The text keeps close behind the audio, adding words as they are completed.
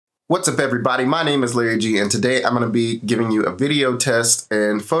What's up everybody, my name is Larry G and today I'm going to be giving you a video test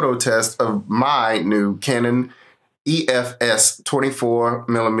and photo test of my new Canon EFS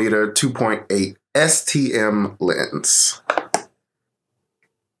 24mm 2.8 STM lens.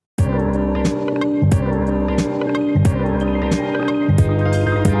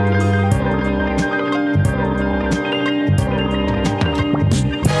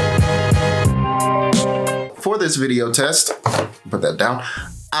 For this video test, put that down,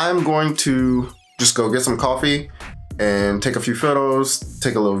 I'm going to just go get some coffee and take a few photos,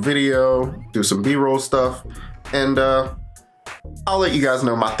 take a little video, do some B-roll stuff, and I'll let you guys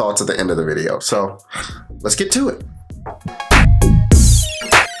know my thoughts at the end of the video. So let's get to it.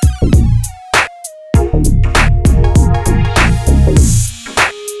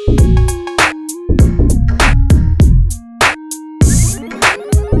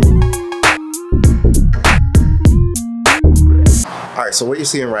 So what you're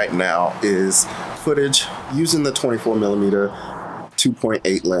seeing right now is footage using the 24mm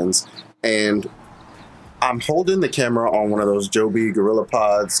 2.8 lens, and I'm holding the camera on one of those Joby Gorilla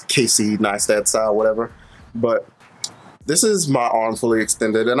Pods, KC Neistat style, whatever, but this is my arm fully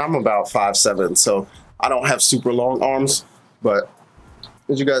extended and I'm about 5'7", so I don't have super long arms, but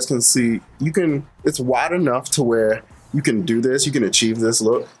as you guys can see, it's wide enough to where you can do this, you can achieve this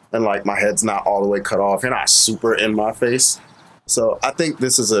look, and like my head's not all the way cut off, you're not super in my face. So I think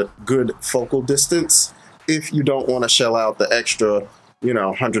this is a good focal distance if you don't want to shell out the extra, you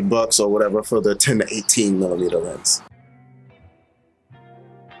know, $100 or whatever for the 10 to 18mm lens.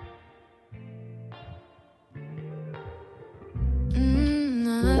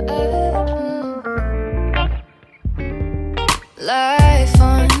 Life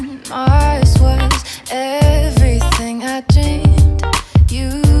on Mars was everything I dreamed.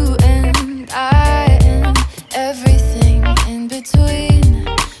 You and I and everything in between.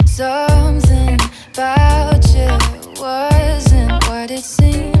 Something about you wasn't what it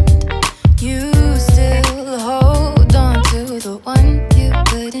seemed. You still hold on to the one you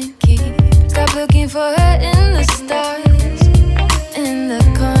couldn't keep. Stop looking for her in the stars, in the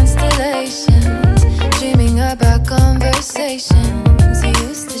constellations, dreaming about conversations you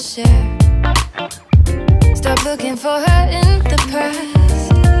used to share. Stop looking for her in the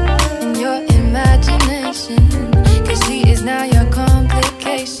past, in your imagination, 'cause she is now your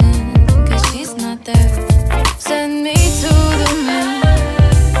complication, 'cause she's not there. Send me to the moon,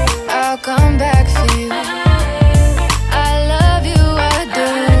 I'll come back for you. I love you, I do,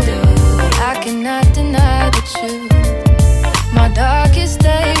 but I cannot deny the truth. My darkest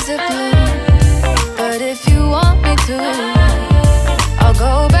days are blue, but if you want me to, I'll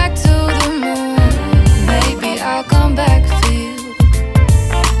go back to the moon. Maybe I'll come back for you.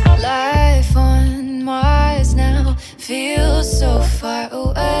 Life on Mars now feels so far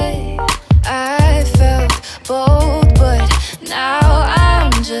away. I felt bold, but now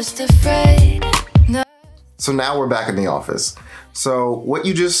I'm just afraid. No. So now we're back in the office. So what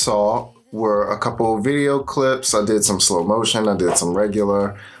you just saw were a couple video clips. I did some slow motion, I did some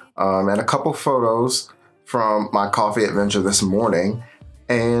regular, and a couple photos from my coffee adventure this morning.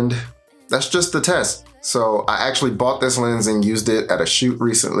 And that's just the test. So I actually bought this lens and used it at a shoot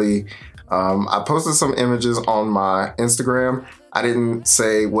recently. I posted some images on my Instagram. I didn't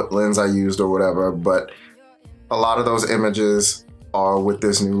say what lens I used or whatever, but a lot of those images are with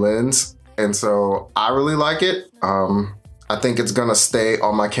this new lens. And so I really like it. I think it's gonna stay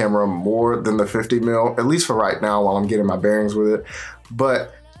on my camera more than the 50mm, at least for right now while I'm getting my bearings with it.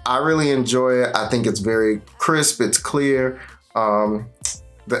 But I really enjoy it. I think it's very crisp, it's clear. The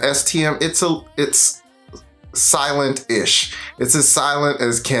STM, it's silent-ish. It's as silent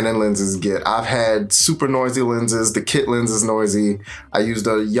as Canon lenses get. I've had super noisy lenses. The kit lens is noisy. I used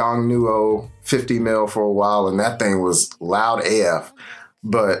a Yongnuo 50mm for a while and that thing was loud AF.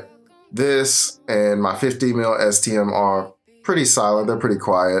 But this and my 50mm STM are pretty silent. They're pretty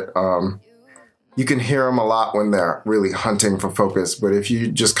quiet. You can hear them a lot when they're really hunting for focus, but if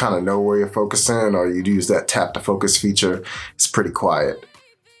you just kind of know where you're focusing or you use that tap to focus feature, it's pretty quiet.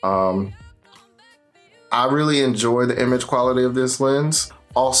 I really enjoy the image quality of this lens.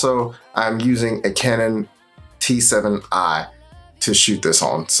 Also, I'm using a Canon T7i to shoot this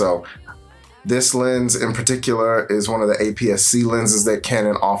on. So this lens in particular is one of the APS-C lenses that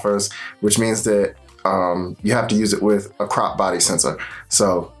Canon offers, which means that you have to use it with a crop body sensor.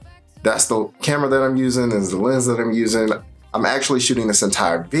 So that's the camera that I'm using, this is the lens that I'm using. I'm actually shooting this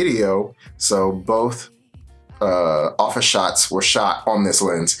entire video, so both office shots were shot on this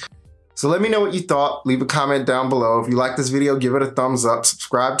lens. So let me know what you thought. Leave a comment down below. If you like this video, give it a thumbs up.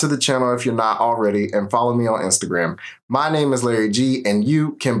 Subscribe to the channel if you're not already, and follow me on Instagram. My name is Larry G, and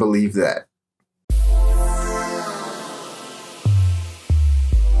you can believe that.